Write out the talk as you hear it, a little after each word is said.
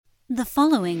The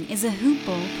following is a Hoop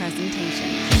Ball presentation.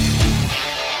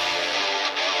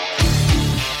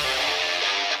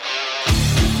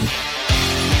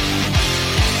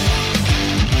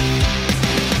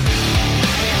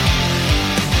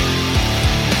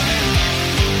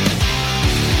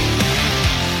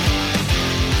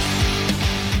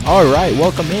 All right,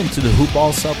 welcome into the Hoop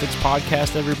Ball Celtics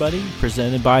podcast, everybody,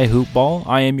 presented by Hoop Ball.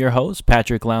 I am your host,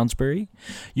 Patrick Lounsbury.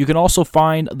 You can also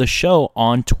find the show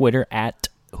on Twitter at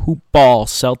Hoop Ball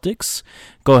Celtics.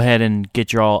 Go ahead and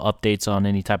get your all updates on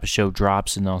any type of show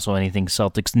drops and also anything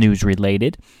Celtics news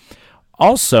related.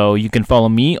 Also, you can follow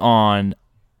me on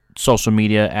social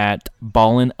media at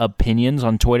Ballin Opinions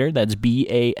on Twitter. That's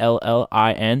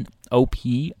BALLINOPINIONS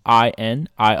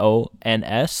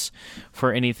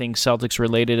for anything Celtics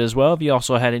related as well. If you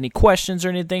also had any questions or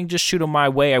anything, just shoot them my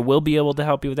way. I will be able to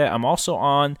help you with that. I'm also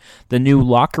on the new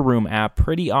Locker Room app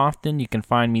pretty often. You can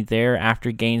find me there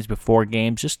after games, before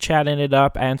games, just chatting it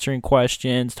up, answering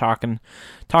questions, talking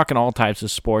all types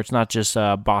of sports, not just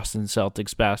Boston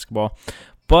Celtics basketball.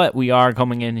 But we are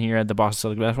coming in here at the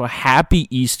Boston Celtics basketball. Happy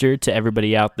Easter to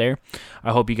everybody out there.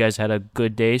 I hope you guys had a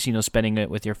good day, spending it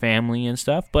with your family and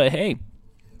stuff. But hey,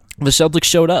 the Celtics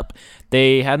showed up.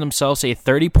 They had themselves a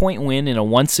 30-point win in a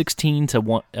 116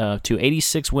 to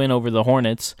 86 win over the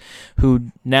Hornets,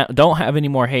 who now don't have any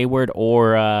more Hayward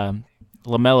or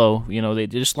LaMelo. They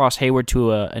just lost Hayward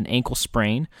to an ankle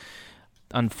sprain.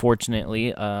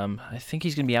 Unfortunately, I think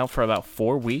he's going to be out for about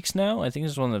 4 weeks now. I think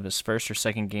this is one of his first or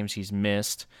second games he's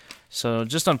missed. So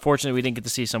just unfortunate we didn't get to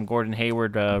see some Gordon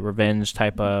Hayward revenge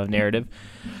type of narrative.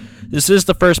 This is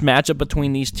the first matchup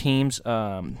between these teams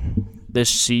this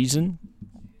season,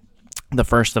 the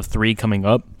first of three coming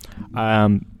up.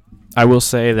 I will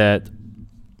say that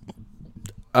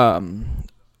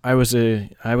I was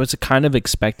kind of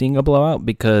expecting a blowout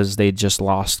because they just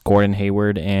lost Gordon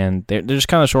Hayward and they're just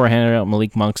kind of short-handed out.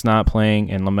 Malik Monk's not playing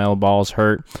and LaMelo Ball's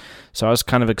hurt, so I was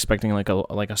kind of expecting like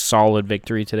a solid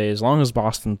victory today. As long as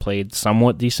Boston played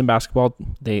somewhat decent basketball,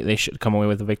 they should come away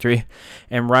with a victory.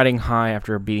 And riding high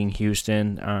after beating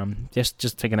Houston,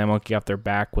 just taking that monkey off their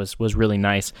back was really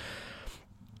nice.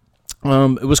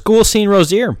 It was cool seeing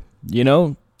Rozier,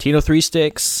 Tito Three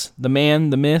Sticks, the man,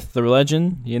 the myth, the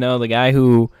legend, the guy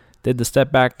who did the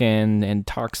step back and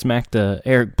talk smack to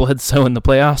Eric Bledsoe in the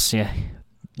playoffs. Yeah,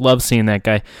 love seeing that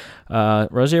guy.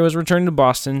 Rozier was returning to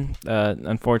Boston.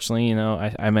 Unfortunately,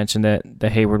 I mentioned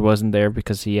that Hayward wasn't there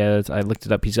because I looked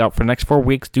it up, he's out for the next 4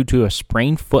 weeks due to a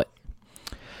sprained foot.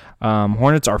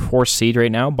 Hornets are 4th seed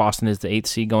right now. Boston is the 8th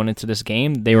seed going into this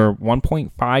game. They were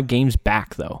 1.5 games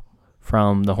back, though,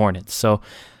 from the Hornets. So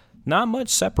not much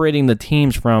separating the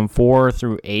teams from 4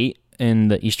 through 8 in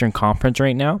the Eastern Conference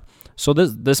right now. So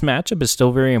this matchup is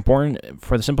still very important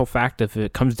for the simple fact if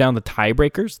it comes down to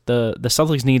tiebreakers, the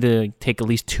Celtics need to take at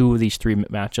least 2 of these 3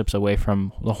 matchups away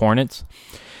from the Hornets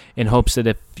in hopes that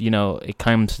if, it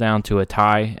comes down to a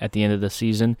tie at the end of the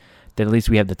season, that at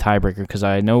least we have the tiebreaker, because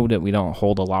I know that we don't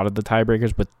hold a lot of the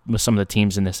tiebreakers with some of the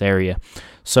teams in this area.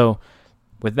 So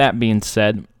with that being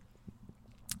said,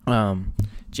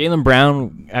 Jaylen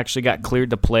Brown actually got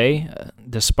cleared to play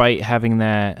despite having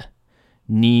that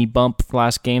knee bump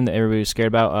last game that everybody was scared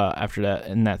about after that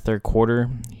in that third quarter.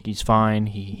 He's fine.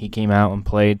 He came out and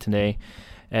played today.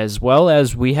 As well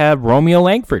as we have Romeo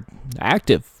Langford,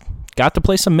 active. Got to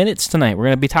play some minutes tonight. We're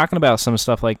going to be talking about some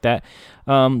stuff like that.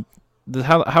 How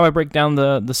I break down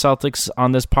the Celtics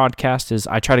on this podcast is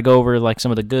I try to go over like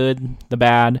some of the good, the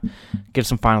bad, give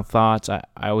some final thoughts. I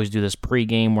always do this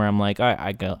pregame where I'm like,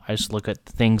 I just look at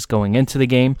things going into the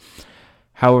game.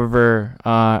 However,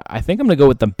 I think I'm going to go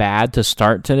with the bad to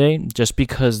start today just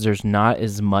because there's not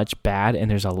as much bad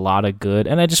and there's a lot of good.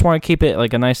 And I just want to keep it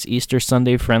like a nice Easter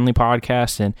Sunday friendly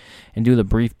podcast and do the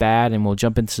brief bad, and we'll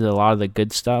jump into a lot of the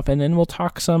good stuff, and then we'll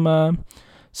talk some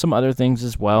other things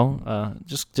as well.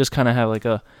 Just kind of have like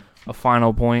a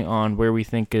final point on where we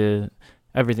think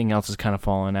everything else is kind of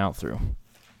falling out through.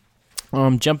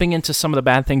 Jumping into some of the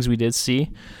bad things we did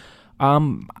see.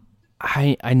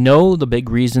 I know the big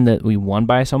reason that we won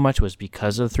by so much was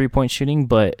because of 3-point shooting,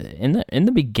 but in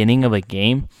the beginning of a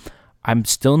game, I'm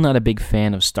still not a big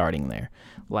fan of starting there.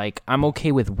 Like, I'm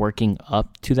okay with working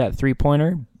up to that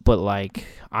 3-pointer, but like,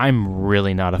 I'm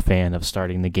really not a fan of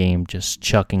starting the game just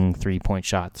chucking 3-point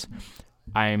shots.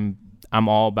 I'm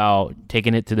all about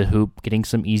taking it to the hoop, getting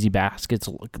some easy baskets.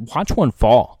 Watch one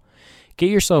fall.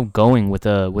 Get yourself going with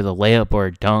a layup or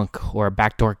a dunk or a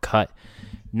backdoor cut.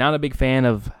 Not a big fan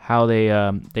of how they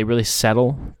really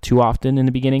settle too often in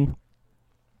the beginning.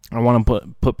 I want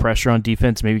to put pressure on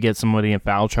defense, maybe get somebody in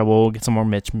foul trouble, get some more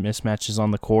mismatches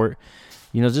on the court,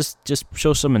 just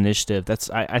show some initiative.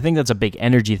 I think that's a big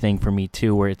energy thing for me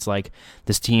too, where it's like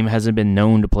this team hasn't been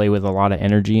known to play with a lot of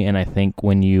energy, and I think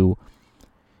when you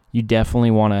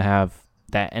definitely want to have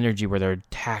that energy where they're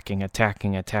attacking.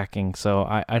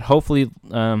 So I'd hopefully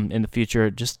in the future,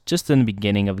 just in the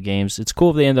beginning of the games, it's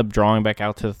cool if they end up drawing back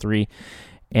out to the 3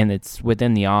 and it's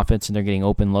within the offense and they're getting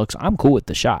open looks. I'm cool with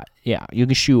the shot. Yeah, you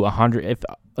can shoot 100.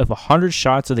 If 100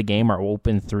 shots of the game are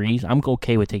open threes, I'm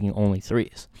okay with taking only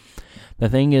threes. The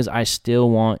thing is, I still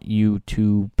want you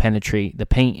to penetrate the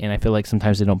paint, and I feel like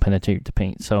sometimes they don't penetrate the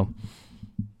paint. So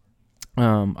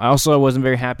I also wasn't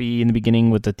very happy in the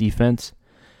beginning with the defense.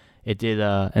 It did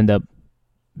end up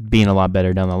being a lot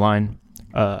better down the line.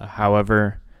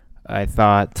 However, I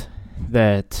thought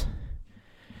that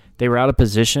they were out of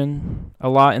position a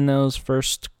lot in those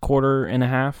first quarter and a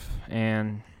half,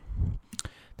 and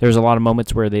there was a lot of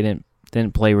moments where they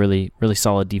didn't play really, really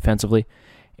solid defensively.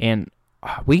 And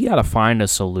we got to find a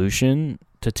solution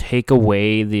to take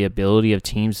away the ability of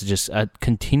teams to just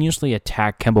continuously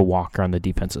attack Kemba Walker on the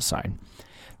defensive side.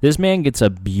 This man gets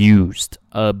abused.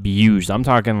 I'm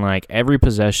talking like every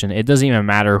possession. It doesn't even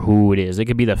matter who it is. It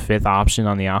could be the 5th option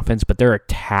on the offense, but they're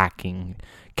attacking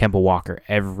Kemba Walker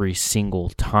every single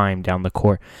time down the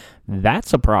court.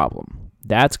 That's a problem.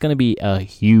 That's going to be a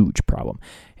huge problem.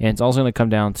 And it's also going to come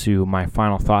down to my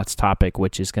final thoughts topic,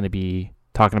 which is going to be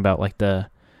talking about like the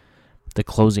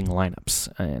closing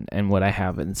lineups and what I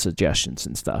have in suggestions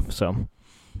and stuff. So,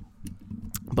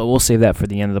 but we'll save that for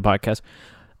the end of the podcast.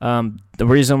 One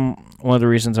of the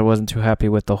reasons I wasn't too happy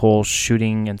with the whole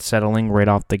shooting and settling right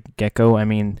off the get-go, I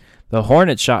mean, the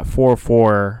Hornets shot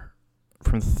 4-4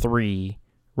 from 3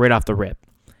 right off the rip.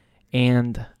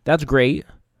 And that's great.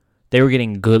 They were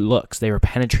getting good looks. They were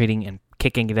penetrating and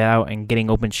kicking it out and getting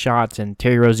open shots, and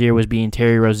Terry Rozier was being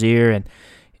Terry Rozier, and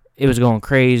it was going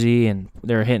crazy, and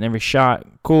they were hitting every shot.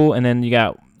 Cool. And then you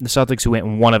got the Celtics who went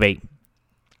 1 of 8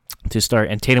 to start,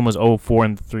 and Tatum was 0-4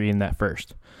 and 3 in that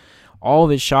first. All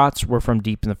of his shots were from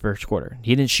deep in the first quarter.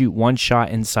 He didn't shoot one shot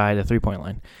inside the 3-point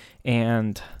line.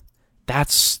 And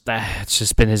that's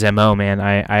just been his MO,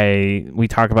 man. We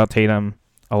talk about Tatum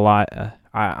a lot.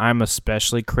 I'm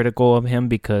especially critical of him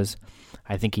because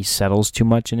I think he settles too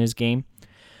much in his game.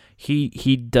 How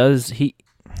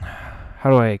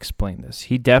do I explain this?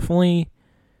 He definitely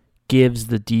gives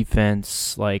the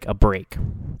defense like a break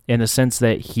in the sense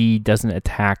that he doesn't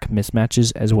attack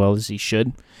mismatches as well as he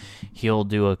should. He'll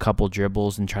do a couple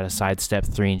dribbles and try to sidestep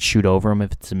 3 and shoot over him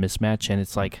if it's a mismatch, and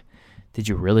it's like, did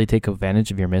you really take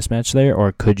advantage of your mismatch there,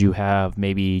 or could you have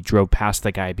maybe drove past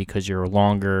the guy because you're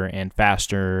longer and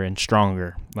faster and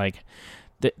stronger? Like,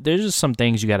 there's just some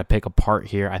things you got to pick apart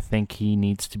here. I think he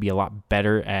needs to be a lot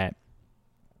better at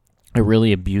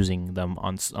really abusing them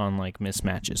on like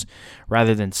mismatches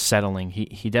rather than settling.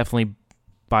 He definitely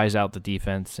buys out the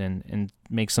defense and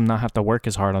makes them not have to work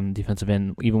as hard on the defensive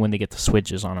end even when they get the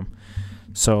switches on them.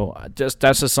 So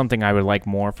that's just something I would like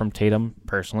more from Tatum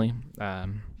personally.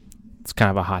 It's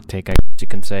kind of a hot take, I guess you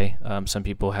can say. Some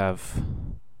people have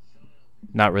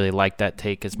not really liked that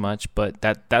take as much, but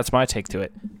that's my take to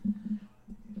it.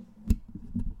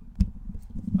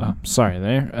 Sorry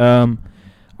there.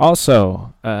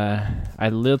 Also, I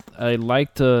didn't really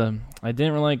like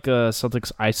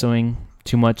Celtics ISOing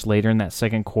too much later in that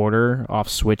second quarter off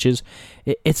switches.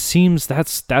 It seems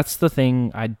that's the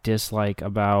thing I dislike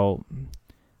about,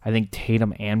 I think,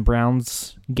 Tatum and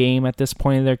Brown's game at this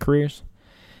point in their careers,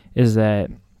 is that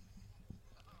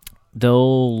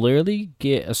they'll literally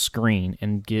get a screen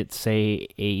and get, say,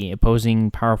 a opposing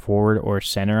power forward or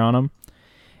center on them,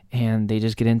 and they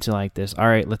just get into like this, all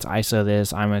right, let's ISO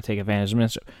this, I'm going to take advantage of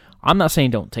this. I'm not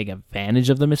saying don't take advantage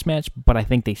of the mismatch, but I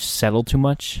think they settle too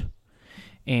much,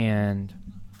 and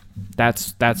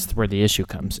that's where the issue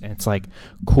comes. And it's like,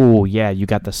 cool, yeah, you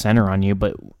got the center on you,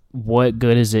 but what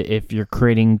good is it if you're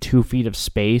creating 2 feet of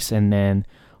space and then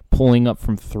pulling up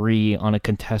from 3 on a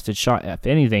contested shot? If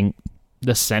anything,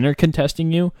 the center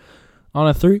contesting you on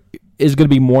a 3 is going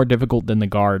to be more difficult than the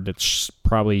guard that's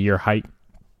probably your height,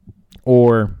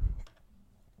 or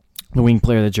the wing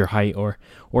player that's your height, or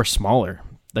smaller.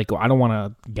 Like, I don't want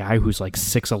a guy who's like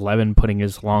 6'11" putting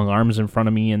his long arms in front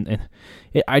of me, and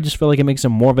I just feel like it makes it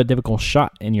more of a difficult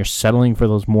shot, and you're settling for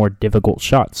those more difficult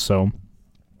shots. So,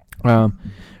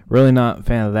 really not a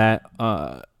fan of that.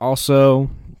 Also,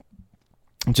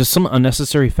 just some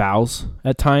unnecessary fouls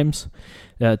at times.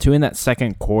 Too, in that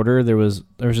second quarter, there was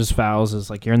just fouls. It's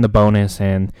like you're in the bonus,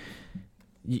 and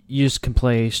you just can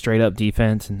play straight up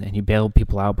defense, and you bail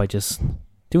people out by just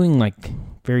doing like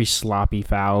very sloppy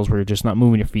fouls where you're just not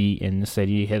moving your feet, and instead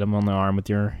you hit them on the arm with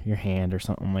your hand or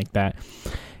something like that.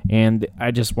 And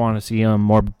I just want to see them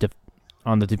more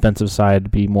on the defensive side to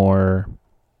be more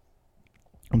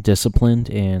disciplined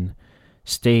and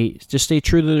stay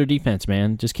true to their defense,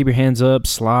 man. Just keep your hands up,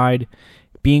 slide,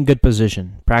 be in good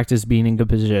position. Practice being in good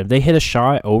position. If they hit a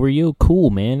shot over you, cool,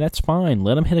 man. That's fine.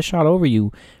 Let them hit a shot over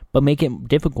you, but make it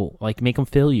difficult. Like, make them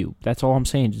feel you. That's all I'm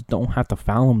saying. Just don't have to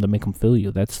foul them to make them feel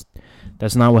you. That's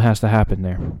not what has to happen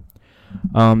there.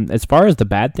 As far as the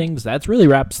bad things, that really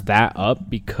wraps that up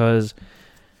because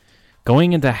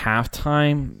going into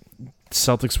halftime,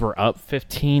 Celtics were up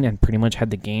 15 and pretty much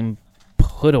had the game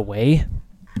put away.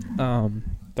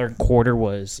 Third quarter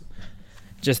was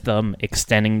just them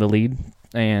extending the lead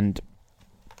and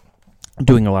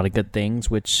doing a lot of good things,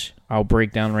 which I'll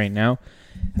break down right now.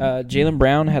 Jaylen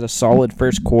Brown had a solid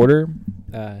first quarter,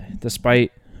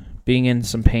 despite being in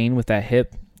some pain with that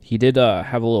hip. He did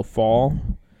have a little fall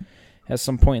at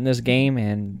some point in this game,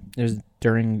 and it was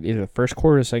during either the first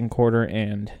quarter or the second quarter,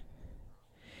 and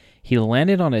he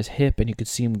landed on his hip, and you could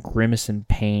see him grimace in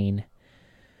pain.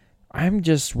 I'm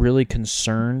just really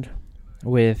concerned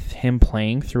with him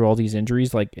playing through all these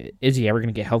injuries. Like, is he ever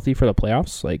going to get healthy for the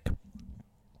playoffs? Like,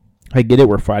 I get it.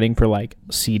 We're fighting for, like,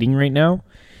 seeding right now,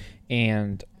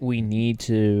 and we need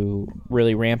to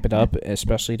really ramp it up,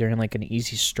 especially during, like, an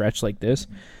easy stretch like this.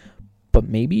 But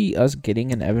maybe us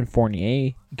getting an Evan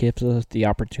Fournier gives us the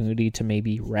opportunity to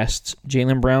maybe rest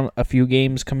Jaylen Brown a few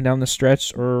games coming down the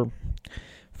stretch, or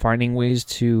finding ways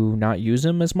to not use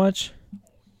him as much.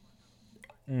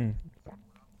 I'm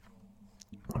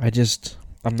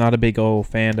not a big old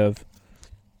fan of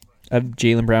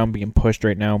Jaylen Brown being pushed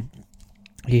right now.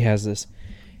 He has this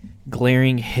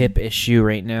glaring hip issue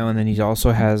right now, and then he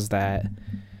also has that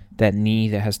knee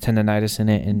that has tendonitis in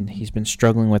it, and he's been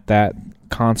struggling with that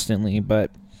constantly. But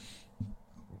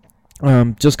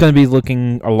just going to be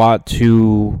looking a lot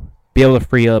to be able to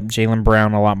free up Jaylen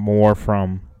Brown a lot more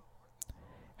from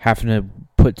having to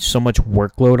put so much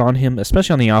workload on him,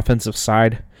 especially on the offensive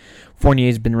side.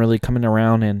 Fournier's been really coming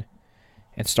around and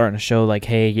starting to show, like,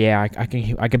 hey, yeah, I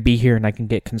can be here and I can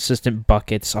get consistent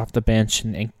buckets off the bench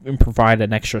and provide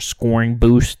an extra scoring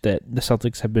boost that the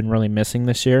Celtics have been really missing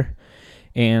this year.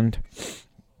 And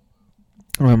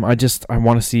I want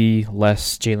to see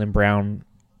less Jaylen Brown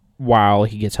while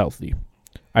he gets healthy.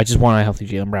 I just want a healthy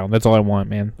Jaylen Brown. That's all I want,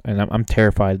 man. And I'm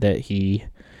terrified that he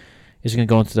is going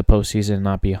to go into the postseason and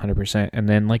not be 100%. And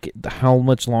then, like, how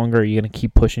much longer are you going to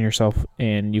keep pushing yourself?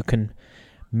 And you can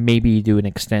maybe do an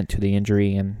extent to the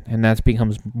injury, and that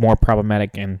becomes more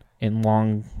problematic. And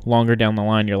longer down the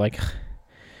line, you're like,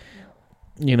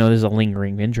 there's a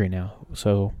lingering injury now.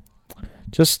 So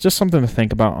just something to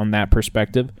think about on that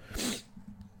perspective.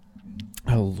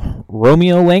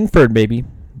 Romeo Langford, baby.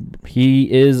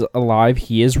 He is alive.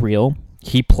 He is real.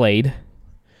 He played.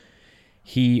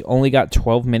 He only got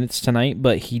 12 minutes tonight,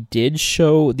 but he did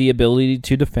show the ability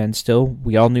to defend still.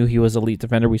 We all knew he was an elite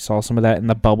defender. We saw some of that in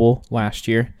the bubble last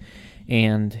year.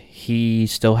 And he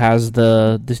still has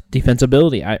the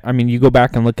defensibility. I mean, you go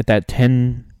back and look at that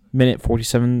 10-minute,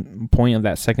 47 point of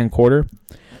that second quarter.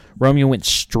 Romeo went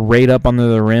straight up under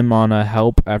the rim on a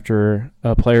help after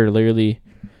a player literally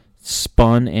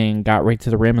spun and got right to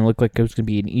the rim and looked like it was going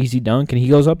to be an easy dunk. And he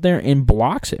goes up there and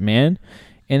blocks it, man.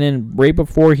 And then right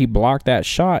before he blocked that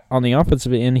shot on the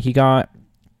offensive end, he got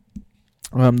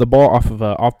the ball off of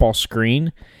an off-ball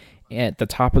screen at the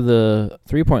top of the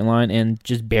three-point line and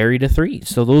just buried a three.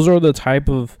 So those are the type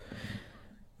of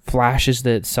flashes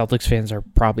that Celtics fans are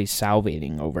probably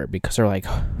salivating over, because they're like,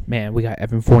 man, we got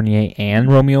Evan Fournier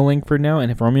and Romeo Langford now,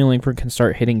 and if Romeo Langford can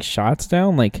start hitting shots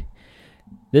down, like,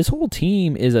 this whole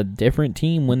team is a different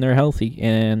team when they're healthy,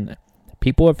 and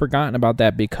people have forgotten about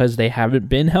that because they haven't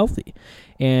been healthy.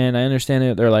 And I understand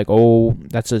that they're like, oh,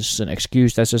 that's just an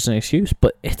excuse,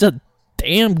 but it's a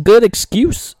damn good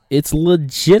excuse. It's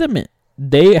legitimate.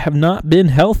 They have not been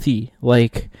healthy.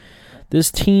 Like, this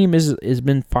team has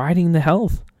been fighting the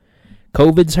health.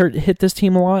 COVID's hit this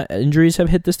team a lot. Injuries have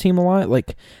hit this team a lot.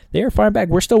 Like, they are fighting back.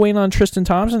 We're still waiting on Tristan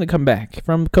Thompson to come back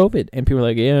from COVID. And people are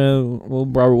like, yeah, well,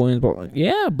 Robert Williams.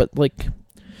 Yeah, but, like,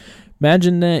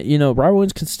 imagine that, Robert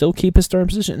Williams can still keep his starting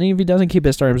position. And even if he doesn't keep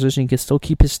his starting position, he can still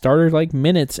keep his starter, like,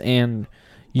 minutes. And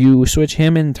you switch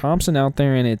him and Thompson out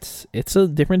there, and it's a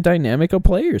different dynamic of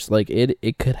players. Like,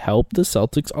 it could help the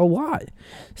Celtics a lot.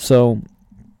 So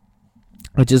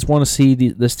I just want to see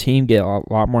this team get a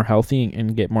lot more healthy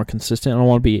and get more consistent. I don't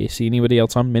want to see anybody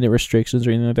else on minute restrictions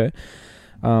or anything like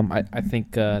that. I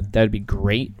think that'd be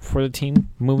great for the team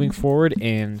moving forward,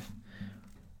 and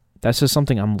that's just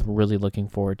something I'm really looking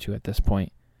forward to at this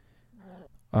point.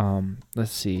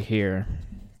 Let's see here.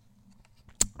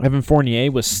 Evan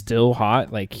Fournier was still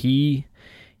hot. Like, he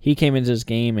came into this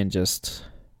game and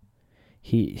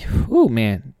he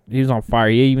was on fire.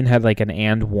 He even had like an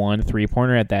and one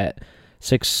 3-pointer at that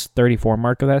 6:34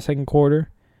 mark of that second quarter.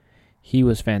 He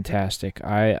was fantastic.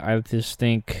 I just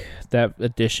think that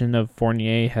addition of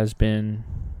Fournier has been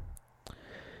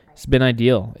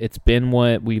ideal. It's been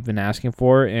what we've been asking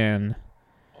for, and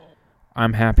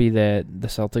I'm happy that the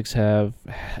Celtics have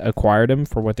acquired him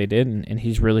for what they did, and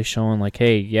he's really showing like,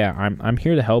 hey, yeah, I'm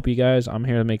here to help you guys. I'm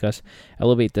here to make us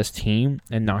elevate this team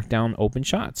and knock down open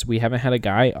shots. We haven't had a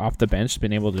guy off the bench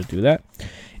been able to do that.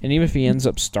 And even if he ends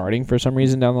up starting for some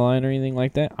reason down the line or anything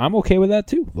like that, I'm okay with that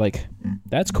too. Like,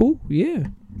 that's cool. Yeah.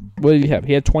 What did he have?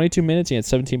 He had 22 minutes. He had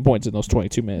 17 points in those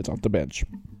 22 minutes off the bench.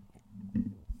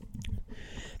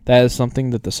 That is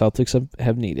something that the Celtics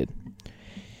have needed.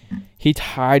 He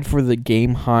tied for the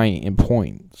game high in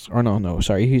points.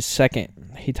 Sorry. He's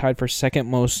second. He tied for second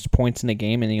most points in the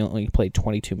game, and he only played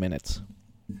 22 minutes.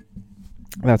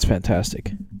 That's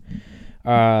fantastic.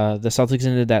 The Celtics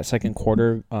ended that second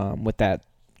quarter with that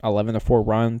 11-4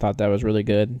 run. Thought that was really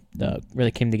good.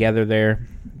 Really came together there.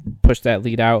 Pushed that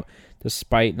lead out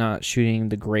despite not shooting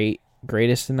the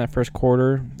greatest in that first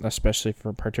quarter, especially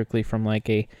particularly from like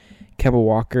a Kemba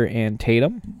Walker and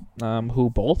Tatum, who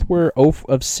both were 0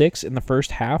 of 6 in the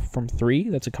first half from 3.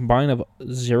 That's a combine of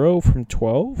 0 from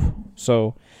 12.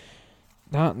 So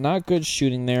not good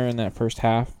shooting there in that first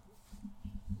half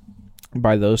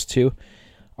by those two.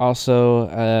 Also,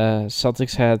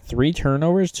 Celtics had 3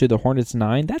 turnovers to the Hornets'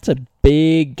 9. That's a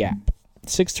big gap.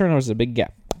 6 turnovers is a big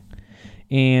gap.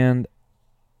 And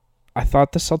I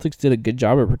thought the Celtics did a good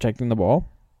job of protecting the ball.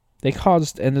 They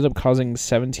ended up causing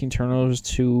 17 turnovers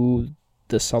to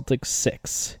the Celtics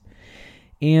 6.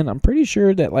 And I'm pretty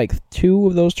sure that like 2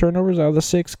 of those turnovers out of the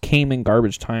 6 came in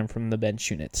garbage time from the bench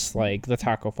units, like the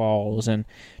Taco Falls and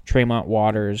Tremont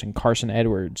Waters and Carson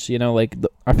Edwards. You know, like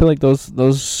I feel like those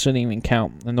shouldn't even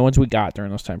count, and the ones we got during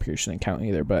those time periods shouldn't count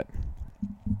either. But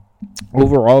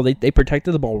overall, they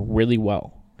protected the ball really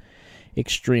well,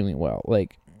 extremely well.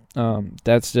 Like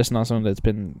that's just not something that's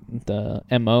been the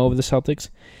MO of the Celtics.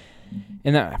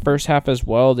 In that first half as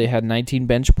well, they had 19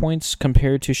 bench points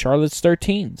compared to Charlotte's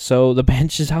 13. So the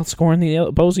bench is outscoring the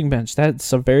opposing bench.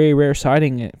 That's a very rare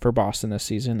sighting for Boston this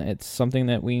season. It's something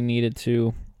that we needed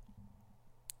to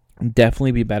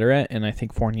definitely be better at, and I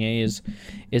think Fournier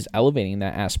is elevating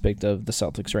that aspect of the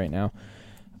Celtics right now.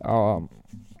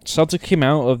 Celtics came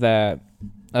out of that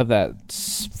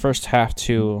first half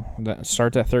to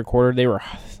start that third quarter. They were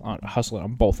hustling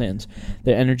on both ends.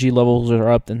 Their energy levels are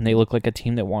up, and they look like a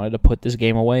team that wanted to put this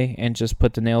game away and just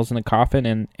put the nails in the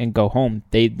coffin and go home.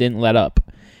 They didn't let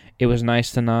up. It was nice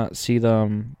to not see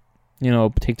them,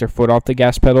 take their foot off the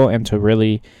gas pedal and to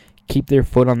really keep their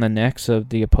foot on the necks of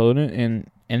the opponent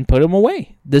and put them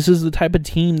away. This is the type of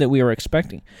team that we were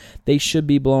expecting. They should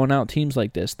be blowing out teams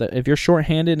like this. If you're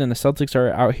shorthanded and the Celtics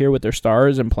are out here with their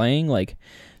stars and playing, like,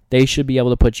 they should be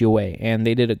able to put you away. And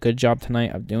they did a good job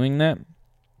tonight of doing that.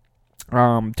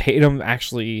 Tatum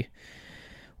actually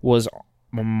was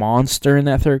a monster in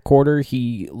that third quarter.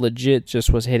 He legit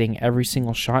just was hitting every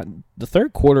single shot. The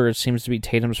third quarter seems to be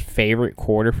Tatum's favorite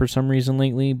quarter for some reason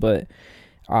lately, but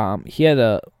he had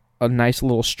a nice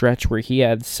little stretch where he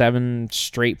had 7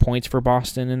 straight points for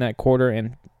Boston in that quarter,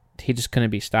 and he just couldn't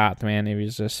be stopped, man. It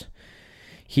was just,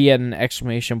 he had an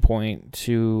exclamation point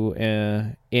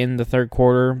to in the third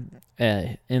quarter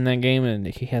in that game, and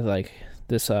he had like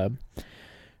this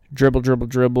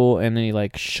dribble, and then he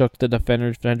like shook the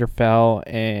defender fell,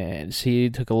 and he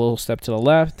took a little step to the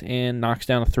left and knocks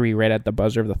down a 3 right at the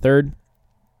buzzer of the third.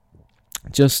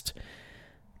 Just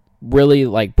really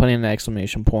like putting an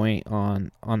exclamation point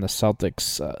on the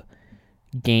Celtics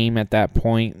game at that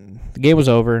point. The game was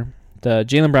over. The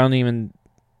Jaylen Brown didn't even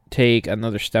take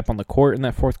another step on the court in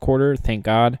that fourth quarter, thank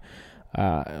God.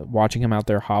 Watching him out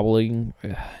there hobbling,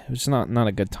 it was not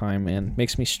a good time, man.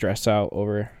 Makes me stress out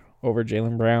over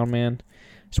Jaylen Brown, man.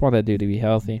 Just want that dude to be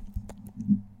healthy.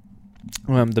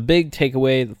 The big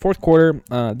takeaway, the fourth quarter,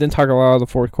 didn't talk a lot of the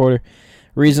fourth quarter.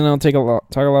 Reason I don't talk a lot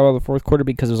about the fourth quarter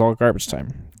because it was all garbage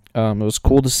time. It was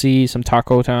cool to see some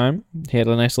Taco time. He had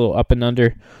a nice little up and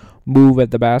under move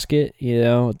at the basket.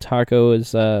 Taco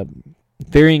is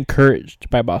very encouraged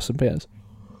by Boston fans.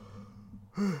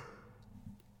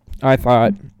 I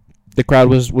thought the crowd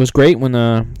was great when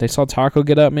they saw Taco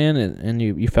get up, man, and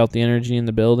you felt the energy in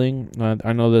the building.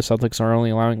 I know the Celtics are only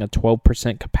allowing a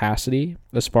 12% capacity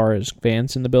as far as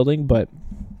fans in the building, but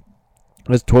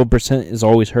as 12% is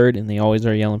always heard, and they always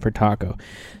are yelling for Taco.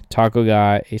 Taco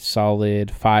got a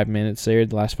solid 5 minutes there,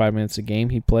 the last 5 minutes of the game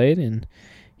he played, and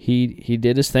he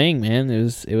did his thing, man.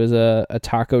 It was a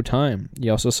Taco time.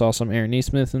 You also saw some Aaron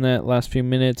Nesmith in that last few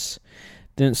minutes.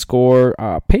 didn't score.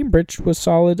 Peyton Bridge was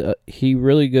solid. He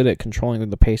really good at controlling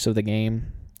the pace of the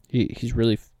game. He's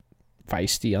really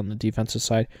feisty on the defensive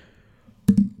side.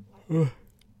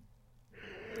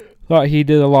 Thought he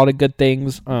did a lot of good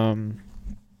things.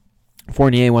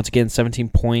 Fournier, once again, 17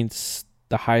 points.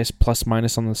 The highest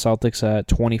plus-minus on the Celtics at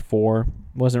 24.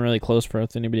 Wasn't really close for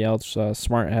anybody else.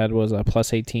 Smart had was a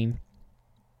plus 18.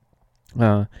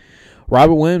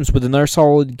 Robert Williams with another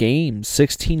solid game.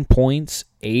 16 points,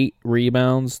 8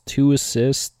 rebounds, 2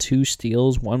 assists, 2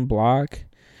 steals, 1 block.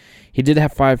 He did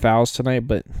have 5 fouls tonight,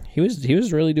 but he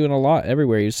was really doing a lot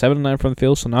everywhere. He was 7 of 9 from the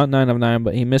field, so not 9 of 9,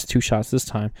 but he missed 2 shots this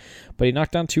time. But he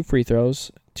knocked down 2 free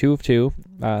throws, 2 of 2.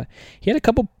 He had a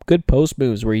couple good post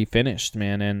moves where he finished,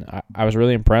 man, and I was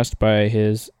really impressed by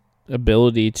his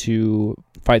ability to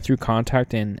fight through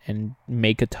contact and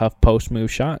make a tough post move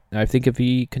shot. I think if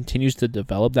he continues to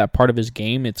develop that part of his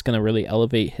game, it's going to really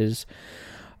elevate his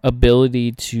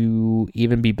ability to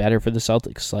even be better for the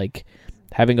Celtics. Like,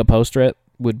 having a post threat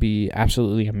would be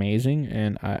absolutely amazing,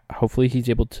 and hopefully he's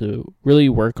able to really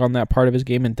work on that part of his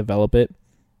game and develop it.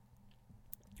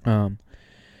 Kemba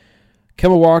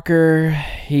Walker,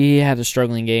 he had a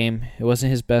struggling game. It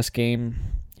wasn't his best game.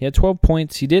 He had 12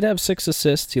 points. He did have 6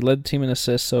 assists. He led the team in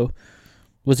assists, so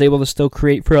was able to still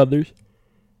create for others.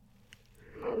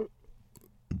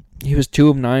 He was 2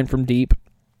 of 9 from deep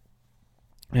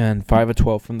and 5 of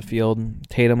 12 from the field.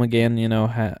 Tatum, again,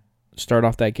 started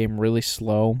off that game really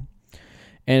slow.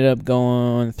 Ended up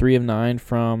going 3 of 9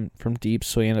 from deep,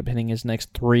 so he ended up hitting his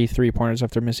next 3 3-pointers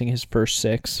after missing his first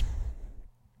 6.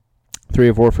 3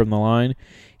 of 4 from the line.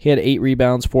 He had 8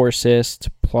 rebounds, 4 assists,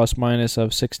 plus-minus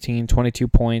of 16, 22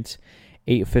 points,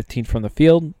 8 of 15 from the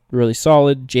field. Really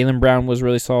solid. Jaylen Brown was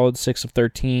really solid, 6 of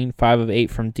 13, 5 of 8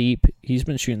 from deep. He's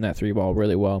been shooting that 3-ball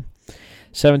really well.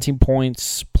 17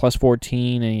 points, plus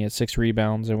 14, and he had 6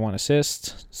 rebounds and 1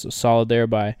 assist. So solid there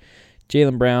by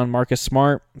Jaylen Brown. Marcus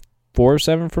Smart, 4 of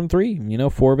 7 from 3.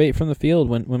 4 of 8 from the field.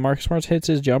 When Marcus Smart hits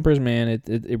his jumpers, man,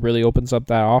 it really opens up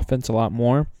that offense a lot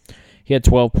more. He had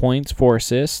 12 points, 4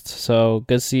 assists. So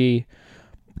good to see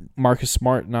Marcus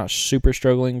Smart not super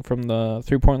struggling from the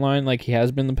three-point line like he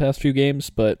has been the past few games,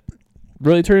 but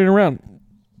really turning around.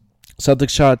 Celtics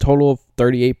shot a total of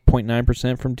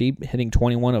 38.9% from deep, hitting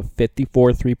 21 of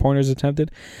 54 three-pointers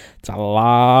attempted. It's a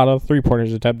lot of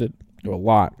three-pointers attempted. A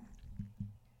lot.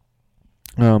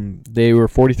 They were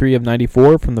 43 of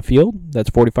 94 from the field.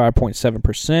 That's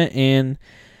 45.7%, and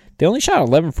they only shot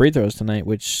 11 free throws tonight,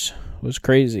 which was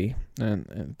crazy.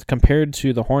 And compared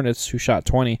to the Hornets, who shot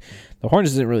 20, the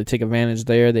Hornets didn't really take advantage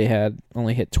there. They had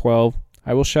only hit 12.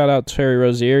 I will shout out Terry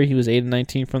Rozier. He was 8 of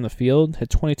 19 from the field, had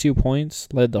 22 points,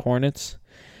 led the Hornets.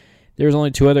 There was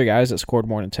only 2 other guys that scored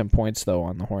more than 10 points, though,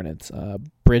 on the Hornets.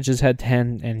 Bridges had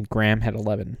 10, and Graham had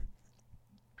 11.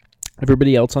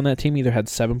 Everybody else on that team either had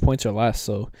 7 points or less,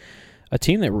 so a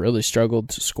team that really struggled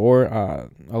to score. A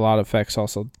lot of effects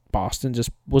also. Boston just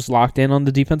was locked in on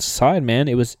the defensive side, man.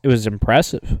 It was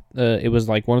impressive. It was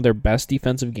like one of their best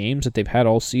defensive games that they've had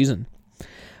all season.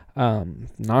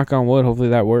 Knock on wood, hopefully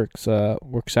that works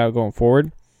out going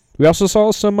forward. We also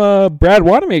saw some Brad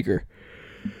Wanamaker.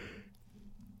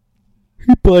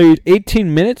 He played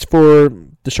 18 minutes for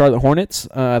the Charlotte Hornets,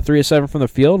 3 of 7 from the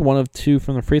field, 1 of 2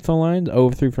 from the free throw line, 0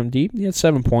 of 3 from deep. He had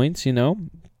 7 points, It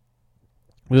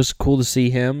was cool to see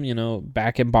him,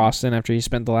 back in Boston after he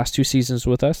spent the last 2 seasons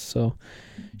with us. So,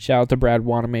 shout out to Brad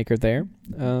Wanamaker there.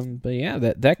 But yeah,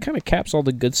 that kind of caps all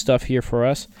the good stuff here for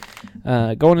us.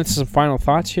 Going into some final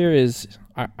thoughts here is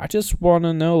I just want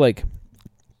to know, like,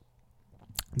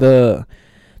 the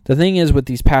thing is with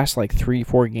these past,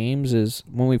 3-4 games is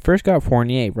when we first got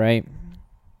Fournier, right?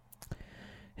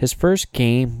 His first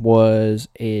game was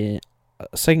a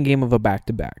second game of a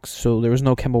back-to-back, so there was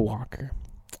no Kemba Walker.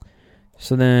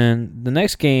 So then the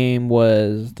next game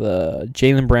was the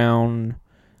Jaylen Brown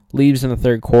leaves in the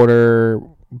third quarter,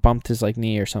 bumped his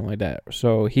knee or something like that.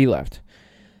 So he left.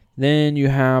 Then you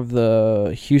have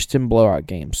the Houston blowout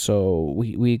game. So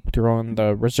we throw in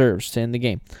the reserves to end the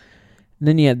game.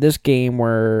 Then you had this game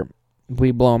where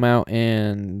we blow them out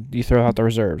and you throw out the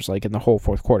reserves in the whole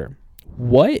fourth quarter.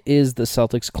 What is the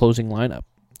Celtics closing lineup?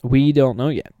 We don't know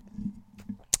yet.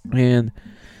 And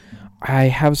I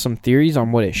have some theories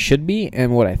on what it should be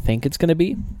and what I think it's going to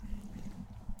be.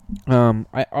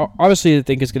 I obviously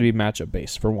think it's going to be matchup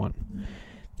based for one.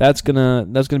 That's gonna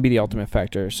be the ultimate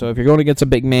factor. So if you're going against a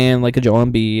big man like a Joel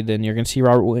Embiid, then you're going to see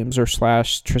Robert Williams or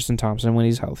 / Tristan Thompson when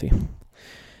he's healthy.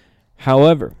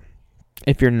 However,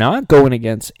 if you're not going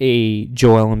against a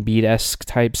Joel Embiid-esque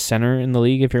type center in the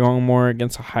league, if you're going more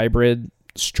against a hybrid,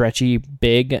 stretchy,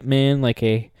 big man like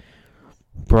a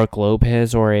Brooke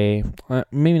Lopez or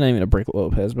maybe not even a Brooke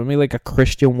Lopez, but maybe like a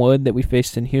Christian Wood that we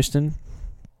faced in Houston,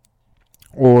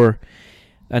 or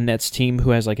a Nets team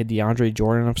who has like a DeAndre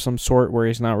Jordan of some sort where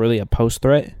he's not really a post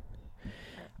threat,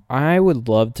 I would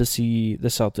love to see the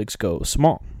Celtics go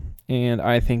small. And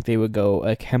I think they would go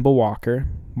Kemba Walker,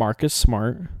 Marcus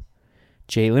Smart,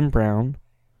 Jaylen Brown,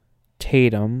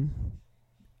 Tatum,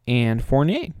 and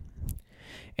Fournier.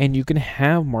 And you can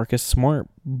have Marcus Smart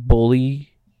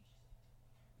bully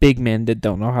big men that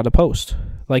don't know how to post.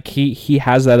 Like, he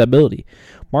has that ability.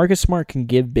 Marcus Smart can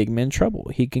give big men trouble.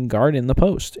 He can guard in the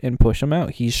post and push them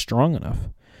out. He's strong enough.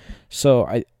 So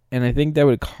I think that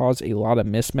would cause a lot of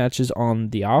mismatches on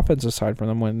the offensive side for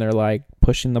them when they're like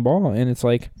pushing the ball. And it's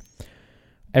like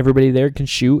everybody there can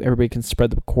shoot, everybody can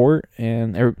spread the court,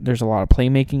 and there's a lot of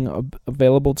playmaking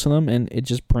available to them, and it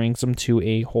just brings them to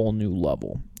a whole new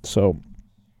level. So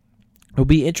it'll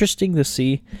be interesting to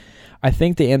see. I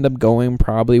think they end up going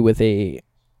probably with a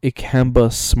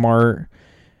Kemba, Smart,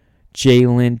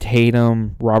 Jaylen,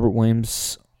 Tatum, Robert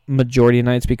Williams majority of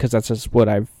nights, because that's just what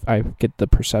I get the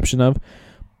perception of.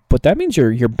 But that means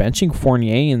you're benching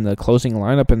Fournier in the closing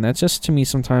lineup, and that just to me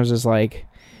sometimes is like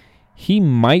he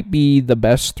might be the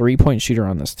best 3-point shooter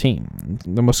on this team,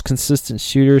 the most consistent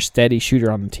shooter, steady shooter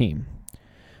on the team.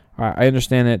 I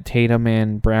understand that Tatum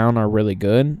and Brown are really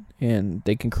good, and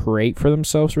they can create for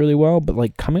themselves really well, but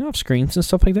like coming off screens and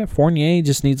stuff like that, Fournier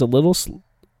just needs a little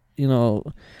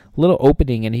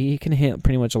opening, and he can hit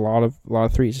pretty much a lot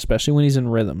of threes, especially when he's in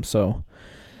rhythm. So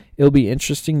it'll be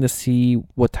interesting to see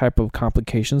what type of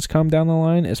complications come down the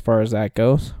line as far as that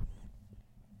goes.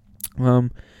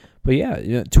 But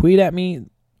yeah, tweet at me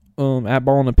at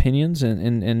Ballin' Opinions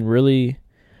and really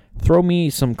throw me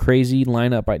some crazy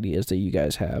lineup ideas that you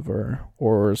guys have,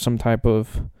 or some type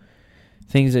of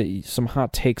things some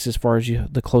hot takes as far as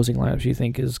the closing lineups you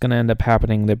think is going to end up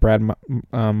happening that Brad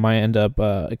might end up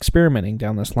experimenting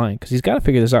down this line, because he's got to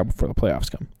figure this out before the playoffs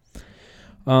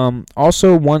come.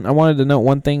 Also, I wanted to note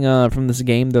one thing from this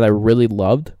game that I really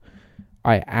loved.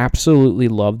 I absolutely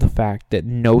loved the fact that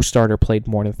no starter played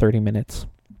more than 30 minutes.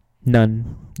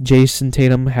 None. Jason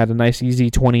Tatum had a nice, easy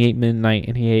 28-minute night,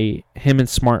 and him and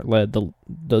Smart led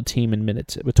the team in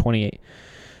minutes with 28.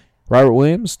 Robert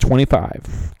Williams,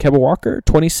 25. Kemba Walker,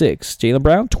 26. Jaylen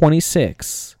Brown,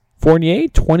 26. Fournier,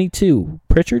 22.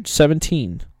 Pritchard,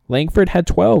 17. Langford had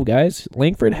 12, guys.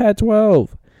 Langford had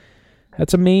 12.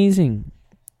 That's amazing.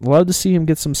 Love to see him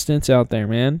get some stints out there,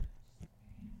 man.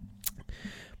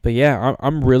 But yeah,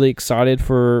 I'm really excited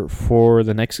for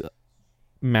the next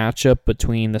matchup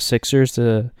between the Sixers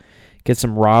to get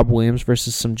some Rob Williams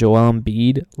versus some Joel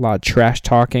Embiid. A lot of trash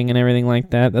talking and everything like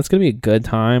that. That's going to be a good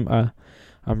time.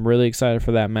 I'm really excited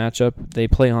for that matchup. They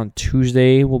play on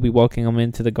Tuesday. We'll be welcoming them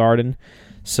into the Garden.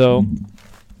 So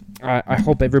I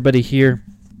hope everybody here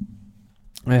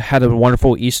had a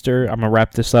wonderful Easter. I'm going to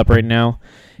wrap this up right now.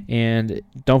 And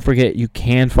don't forget, you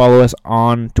can follow us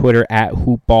on Twitter at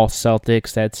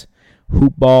HoopBallCeltics. That's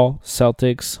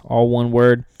HoopBallCeltics, all one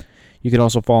word. You can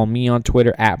also follow me on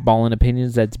Twitter at Ballin'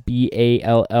 Opinions. That's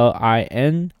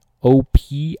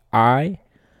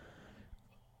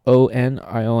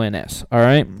BALLINOPIONIONS. All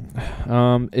right.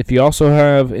 If you also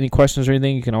have any questions or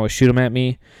anything, you can always shoot them at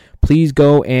me. Please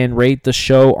go and rate the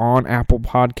show on Apple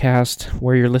Podcast,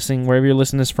 wherever you're listening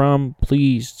this from.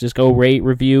 Please just go rate,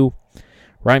 review,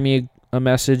 write me a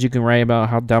message. You can write about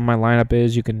how dumb my lineup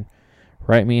is. You can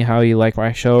write me how you like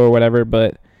my show or whatever,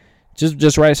 but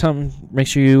just write something. Make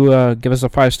sure you give us a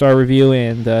 5-star review.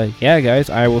 And yeah, guys,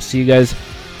 I will see you guys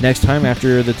next time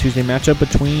after the Tuesday matchup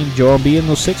between Joel Embiid and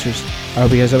those Sixers. I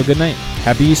hope you guys have a good night.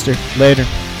 Happy Easter. Later.